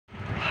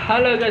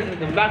Hello guys,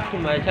 welcome back to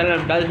my channel.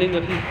 I'm Dalvin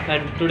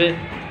and today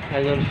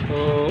I'm going to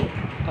show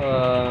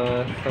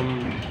some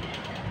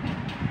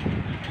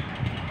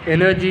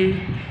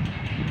energy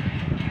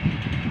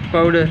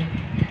powder.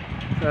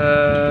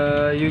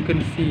 You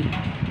can see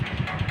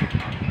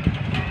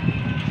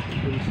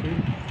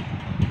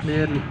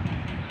clearly.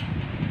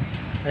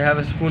 I have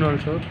a spoon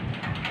also.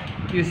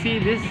 You see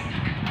this?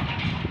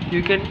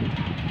 You can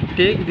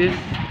take this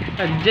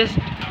and just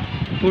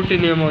put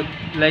in your mouth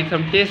like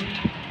some taste.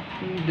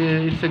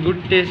 It's a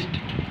good taste.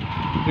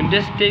 You can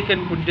just take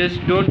and put. Just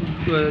don't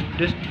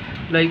just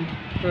like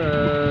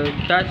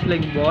catch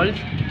like balls.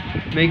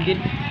 Make it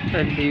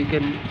and you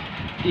can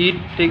eat.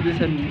 Take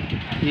this and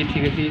eat.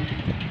 You can see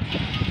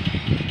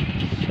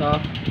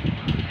soft.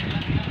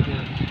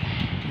 Yeah.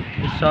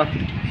 It's soft.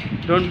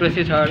 Don't press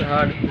it hard.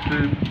 It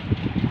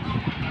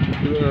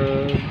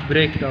will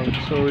break down.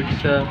 So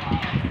it's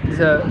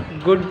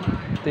a good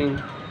thing.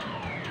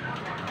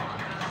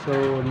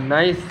 So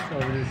nice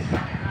of this.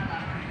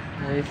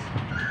 Nice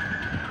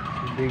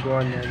big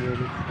one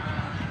really.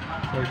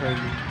 So it's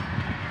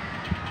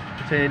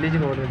a energy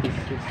powder. This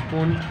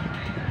spoon.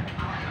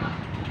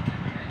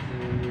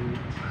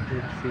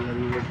 Let's see.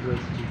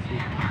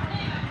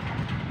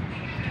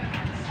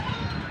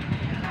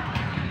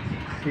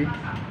 See.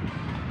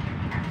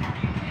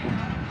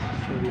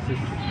 So this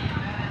is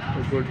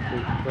a good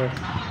thing.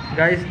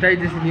 Guys, try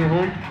this in your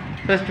home.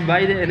 First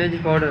buy the energy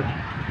powder.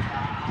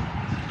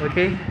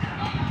 Okay.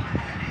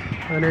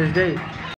 Have a nice day.